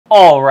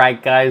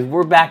Alright guys,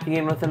 we're back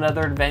again with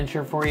another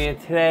adventure for you.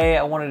 Today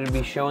I wanted to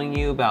be showing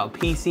you about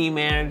PC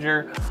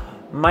Manager.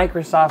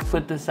 Microsoft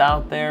put this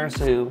out there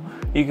so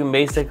you can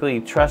basically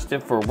trust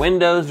it for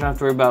Windows. You don't have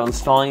to worry about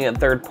installing it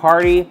third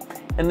party.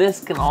 And this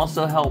can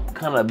also help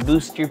kind of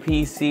boost your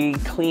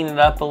PC, clean it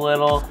up a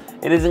little.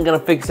 It isn't going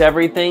to fix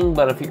everything,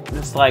 but if you're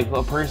just like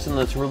a person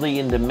that's really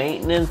into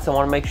maintenance and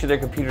want to make sure their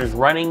computer's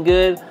running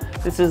good,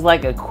 this is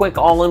like a quick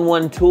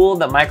all-in-one tool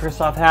that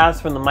Microsoft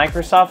has from the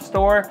Microsoft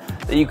Store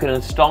that you can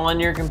install on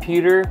your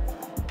computer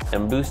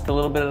and boost a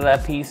little bit of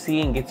that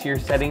PC and get to your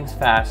settings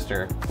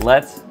faster.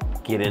 Let's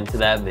get into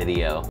that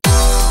video.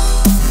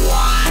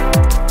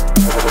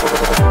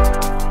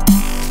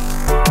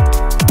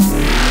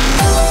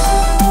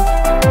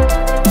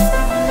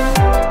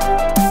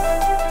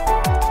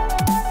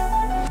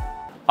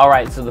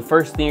 Alright, so the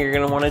first thing you're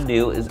going to want to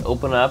do is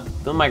open up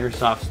the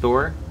Microsoft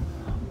Store.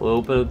 We'll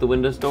open up the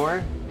Windows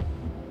Store.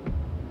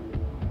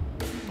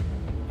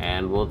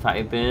 And we'll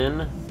type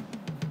in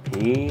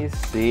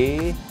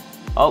PC.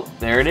 Oh,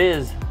 there it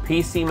is.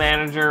 PC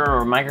Manager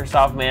or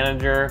Microsoft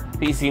Manager,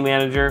 PC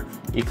Manager.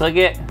 You click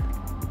it.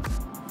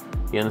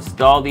 You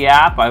install the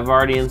app. I've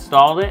already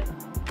installed it.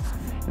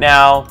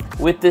 Now,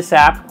 with this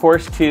app, of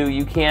course, too,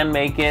 you can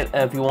make it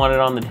if you want it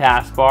on the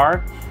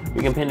taskbar.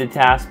 You can pin to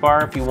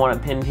taskbar if you want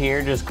it pinned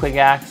here, just quick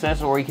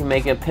access, or you can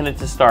make it pin it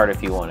to start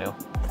if you want to.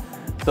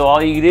 So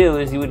all you do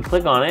is you would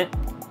click on it,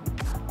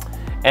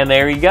 and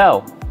there you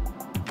go.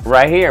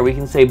 Right here, we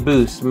can say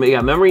boost. We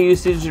got memory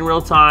usage in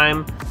real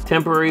time,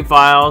 temporary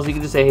files. You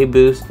can just say, hey,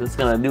 boost. It's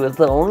gonna do its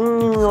little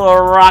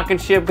rocket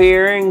ship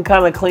here and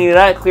kind of clean it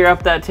up, clear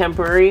up that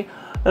temporary.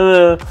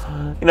 You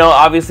know,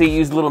 obviously it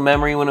used a little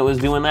memory when it was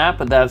doing that,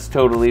 but that's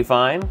totally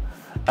fine.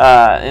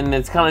 And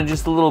it's kind of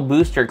just a little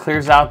booster. It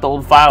clears out the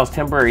old files,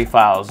 temporary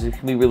files. It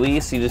can be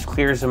released, he just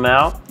clears them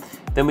out.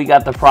 Then we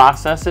got the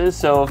processes.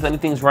 So if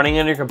anything's running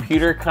on your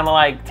computer, kind of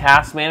like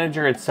Task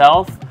Manager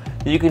itself,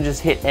 you can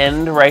just hit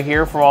end right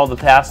here for all the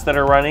tasks that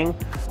are running.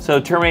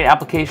 So terminate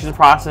application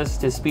process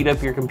to speed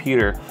up your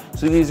computer.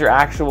 So these are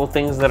actual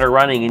things that are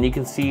running, and you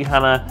can see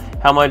kind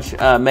of how much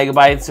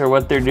megabytes or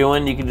what they're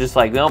doing. You can just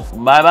like, nope,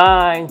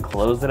 bye-bye,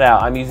 close it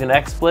out. I'm using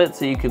XSplit,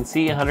 so you can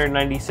see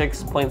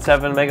 196.7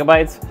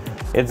 megabytes.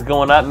 It's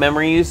going up.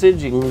 Memory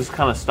usage, you can just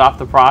kind of stop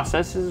the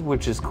processes,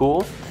 which is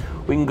cool.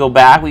 We can go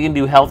back, we can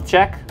do health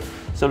check.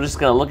 So I'm just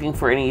gonna looking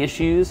for any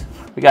issues.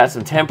 We got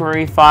some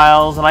temporary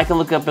files, and I can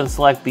look up and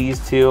select these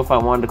two if I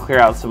wanted to clear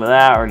out some of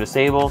that or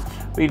disable.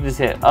 We just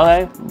hit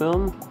okay,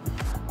 boom.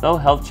 No,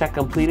 health check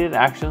completed,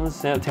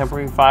 actions, you know,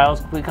 temporary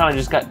files. We kind of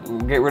just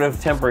get rid of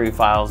temporary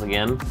files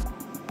again.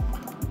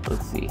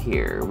 Let's see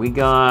here. We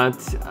got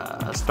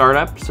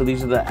startup. So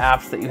these are the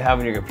apps that you have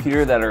on your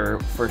computer that are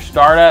for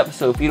startup.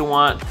 So if you don't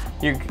want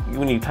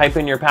when you type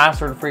in your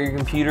password for your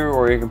computer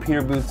or your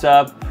computer boots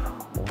up,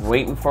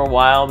 waiting for a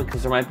while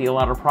because there might be a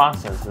lot of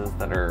processes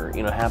that are,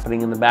 you know,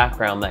 happening in the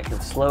background that can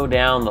slow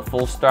down the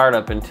full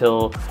startup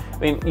until, I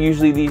mean,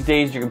 usually these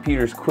days your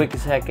computer's quick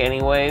as heck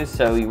anyways,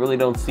 so you really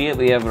don't see it.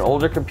 But you have an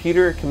older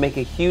computer, it can make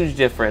a huge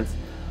difference.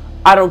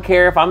 I don't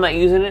care if I'm not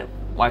using it.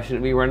 Why should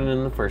it be running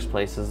in the first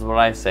place is what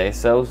I say.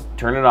 So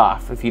turn it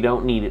off if you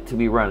don't need it to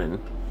be running.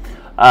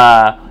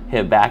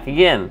 Hit back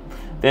again.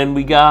 Then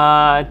we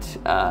got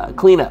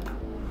cleanup.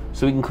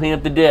 So we can clean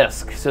up the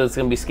disk. So it's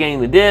going to be scanning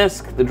the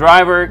disk, the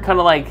driver, kind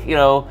of like, you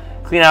know,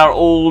 clean out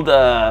old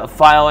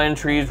file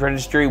entries,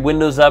 registry,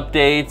 Windows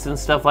updates and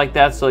stuff like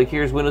that. So like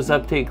here's Windows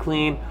Update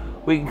clean.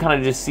 We can kind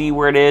of just see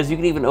where it is. You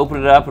can even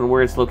open it up and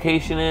where its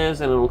location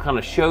is, and it will kind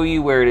of show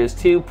you where it is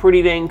too.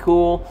 Pretty dang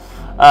cool.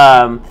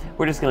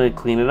 We're just going to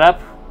clean it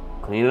up,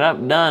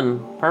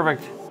 done.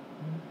 Perfect.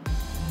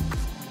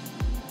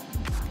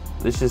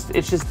 This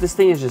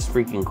thing is just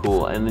freaking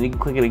cool. And then you can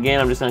click it again.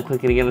 I'm just gonna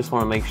click it again. I just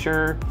want to make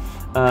sure.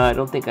 I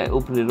don't think I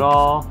opened it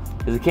all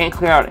because it can't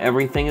clear out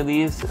everything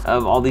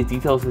of all these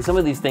details. Because some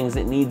of these things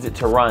it needs it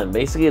to run.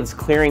 Basically, it's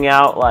clearing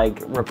out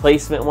like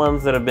replacement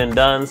ones that have been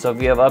done. So if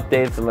you have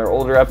updates and they're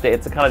older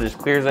updates, it kind of just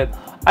clears it.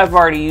 I've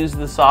already used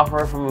the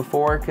software from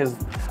before because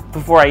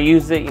before I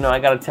use it, you know, I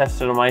got to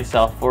test it on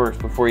myself first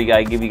before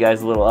give you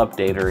guys a little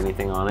update or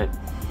anything on it.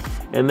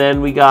 And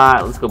then we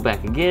got, let's go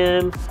back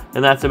again,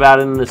 and that's about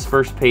in this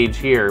first page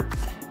here.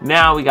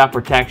 Now we got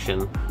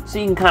protection. So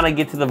you can kind of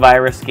get to the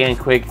virus scan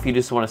quick if you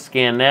just want to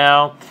scan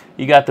now.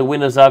 You got the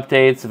Windows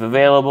updates if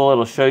available.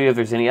 It'll show you if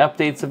there's any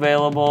updates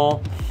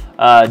available.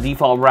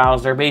 Default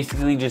browser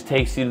basically just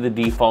takes you to the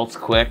defaults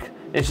quick.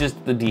 It's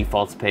just the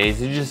defaults page.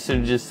 You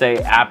should just say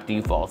app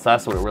defaults.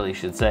 That's what it really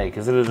should say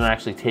because it doesn't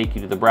actually take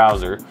you to the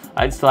browser.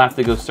 I'd still have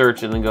to go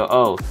search and then go,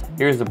 oh,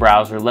 here's the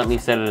browser. Let me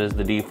set it as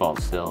the default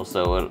still.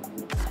 So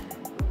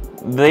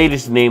they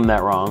just named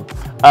that wrong.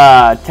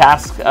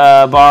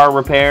 Taskbar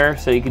repair,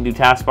 so you can do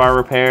taskbar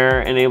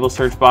repair, enable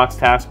search box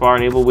taskbar,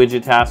 enable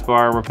widget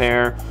taskbar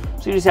repair.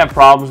 So you just have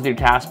problems with your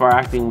taskbar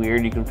acting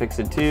weird, you can fix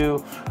it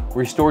too.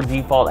 Restore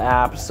default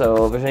apps,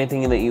 so if there's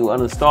anything that you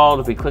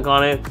uninstalled, if we click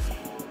on it,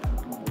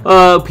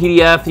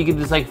 PDF, you can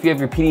just like, if you have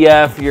your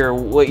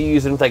PDF, what you're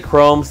using with like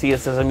Chrome, see it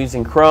says I'm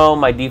using Chrome,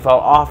 my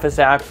default Office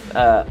app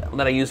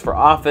that I use for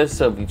Office.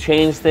 So if you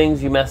change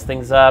things, you mess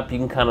things up, you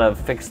can kind of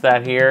fix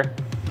that here.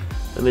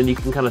 And then you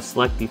can kind of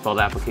select default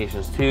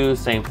applications too.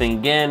 Same thing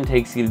again,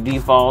 takes you to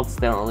defaults.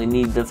 They don't really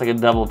need, that's like a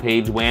double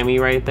page whammy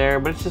right there,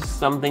 but it's just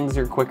some things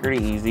are quicker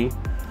to easy.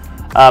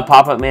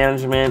 Pop-up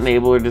management,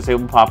 enable or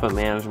disable pop-up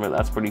management,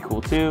 that's pretty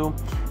cool too.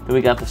 Then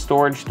we got the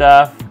storage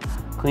stuff.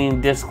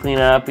 Clean disk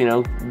cleanup, you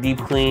know, deep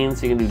clean,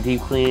 so you can do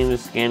deep clean,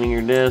 just scanning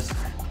your disk.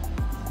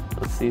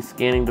 Let's see,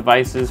 scanning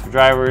devices for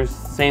drivers.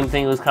 Same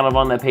thing was kind of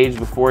on that page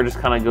before, just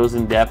kind of goes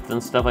in depth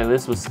and stuff like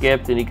this was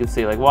skipped, and you can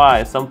see like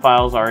why some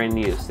files are in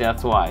use.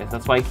 That's why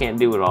you can't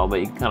do it all, but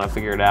you can kind of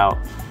figure it out.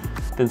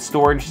 Then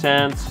storage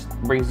sense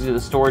brings you to the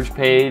storage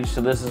page.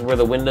 So this is where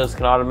the Windows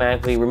can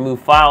automatically remove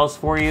files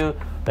for you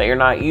that you're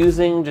not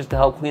using, just to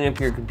help clean up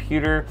your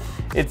computer.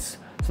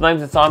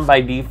 Sometimes it's on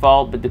by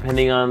default, but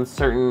depending on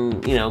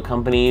certain, you know,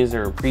 companies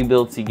or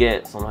pre-builts you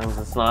get, sometimes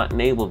it's not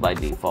enabled by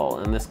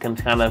default. And this can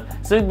kind of,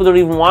 some people don't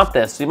even want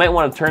this, so you might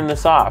want to turn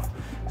this off.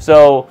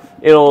 So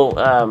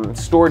it'll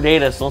store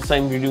data. So let's say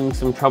you're doing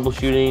some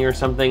troubleshooting or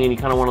something and you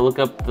kind of want to look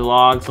up the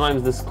log.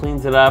 Sometimes this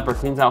cleans it up or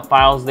cleans out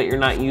files that you're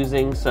not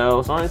using.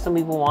 So sometimes some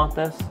people want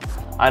this.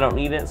 I don't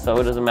need it, so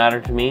it doesn't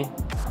matter to me.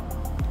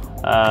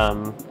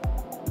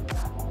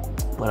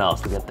 What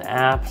else? We got the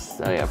apps.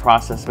 Oh yeah,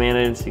 process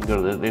manage. You can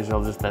go to there's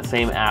all just that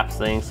same apps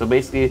thing. So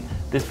basically,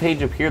 this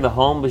page up here, the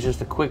home, is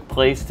just a quick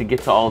place to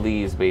get to all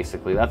these.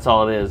 Basically, that's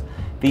all it is.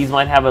 These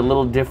might have a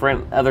little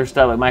different other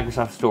stuff. Like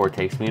Microsoft Store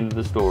takes me into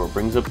the store,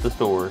 brings up the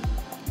store.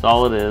 That's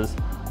all it is.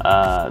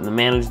 To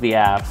manage the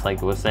apps,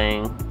 like I was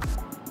saying,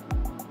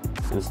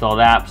 installed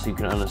apps. You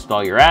can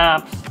uninstall your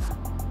apps,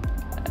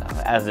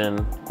 as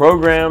in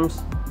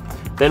programs.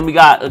 Then we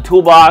got a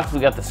toolbox, we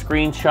got the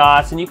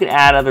screenshots, and you can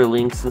add other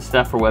links and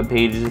stuff for web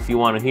pages if you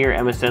want to. Here,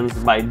 MSN's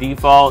by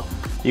default.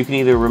 You can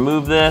either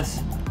remove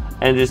this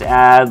and just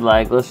add,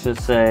 like, let's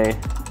just say,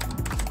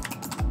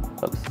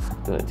 oops,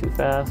 doing it too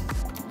fast.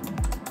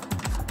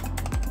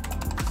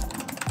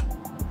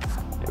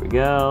 There we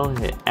go,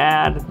 hit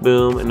add,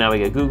 boom, and now we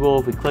get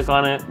Google. If we click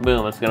on it,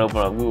 boom, it's gonna open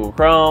up Google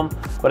Chrome,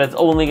 but it's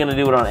only gonna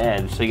do it on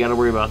Edge, so you gotta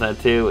worry about that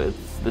too.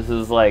 This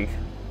is like,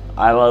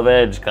 I love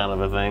Edge kind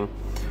of a thing.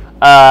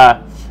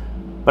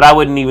 But I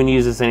wouldn't even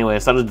use this anyway,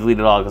 so I'll just delete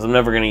it all because I'm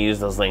never going to use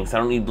those links. I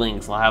don't need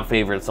links. I'll have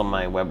favorites on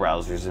my web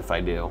browsers if I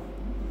do.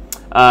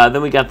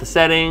 Then we got the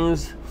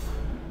settings.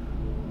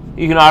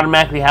 You can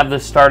automatically have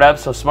this start up.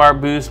 So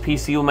Smart Boost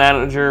PC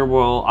Manager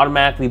will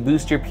automatically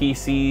boost your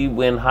PC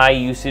when high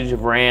usage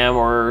of RAM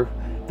or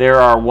there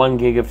are 1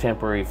 gig of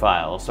temporary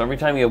files. So every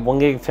time you have 1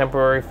 gig of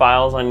temporary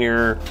files on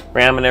your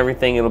RAM and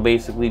everything, it'll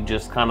basically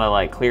just kind of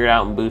like clear it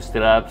out and boost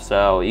it up.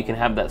 So you can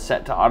have that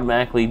set to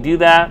automatically do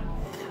that.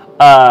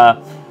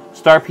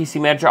 Start PC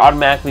Manager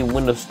automatically when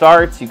Windows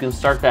starts. You can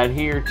start that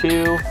here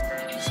too.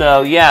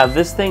 So yeah,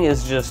 this thing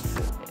is just,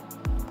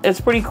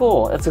 it's pretty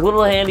cool. It's a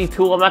little handy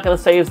tool. I'm not going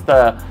to say it's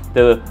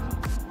the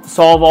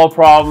solve all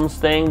problems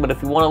thing, but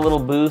if you want a little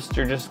boost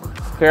or just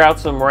clear out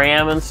some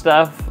RAM and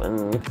stuff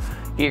and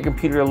get your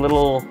computer a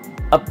little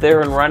up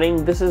there and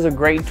running, this is a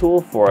great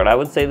tool for it. I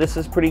would say this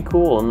is pretty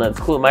cool, and that's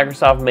cool that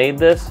Microsoft made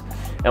this.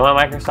 Am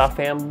I a Microsoft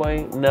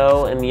fanboy?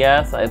 No and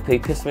yes. They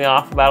piss me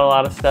off about a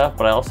lot of stuff,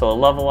 but I also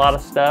love a lot of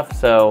stuff.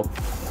 So,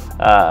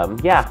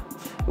 yeah,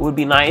 it would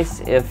be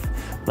nice if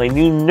my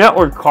new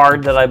network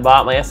card that I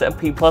bought, my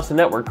SFP Plus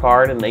network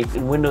card, and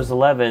in Windows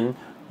 11,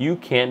 you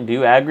can't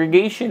do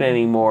aggregation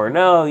anymore.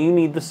 No, you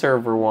need the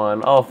server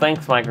one. Oh,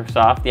 thanks,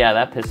 Microsoft. Yeah,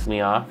 that pissed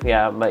me off.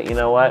 Yeah, but you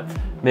know what?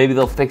 Maybe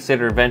they'll fix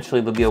it, or eventually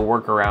there'll be a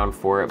workaround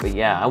for it. But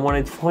yeah, I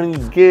wanted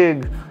 20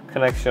 gig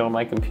connection on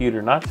my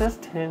computer, not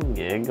just 10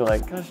 gig.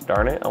 Like, gosh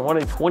darn it, I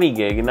wanted 20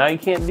 gig, and now you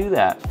can't do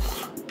that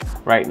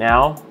right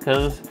now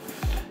because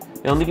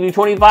they only can do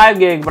 25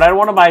 gig. But I don't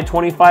want to buy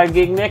 25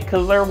 gig NIC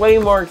because they're way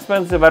more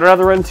expensive. I'd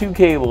rather run 2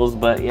 cables.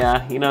 But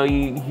yeah, you know,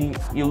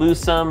 you lose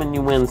some and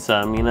you win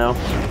some, you know.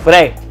 But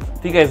hey,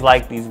 if you guys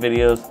like these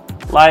videos,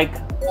 like,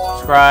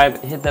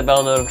 subscribe, hit that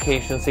bell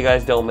notification so you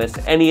guys don't miss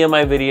any of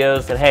my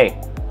videos. And hey,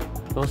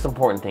 the most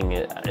important thing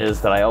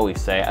is that I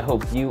always say, I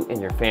hope you and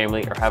your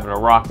family are having a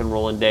rock and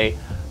rollin' day.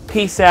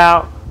 Peace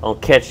out. I'll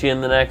catch you in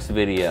the next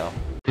video.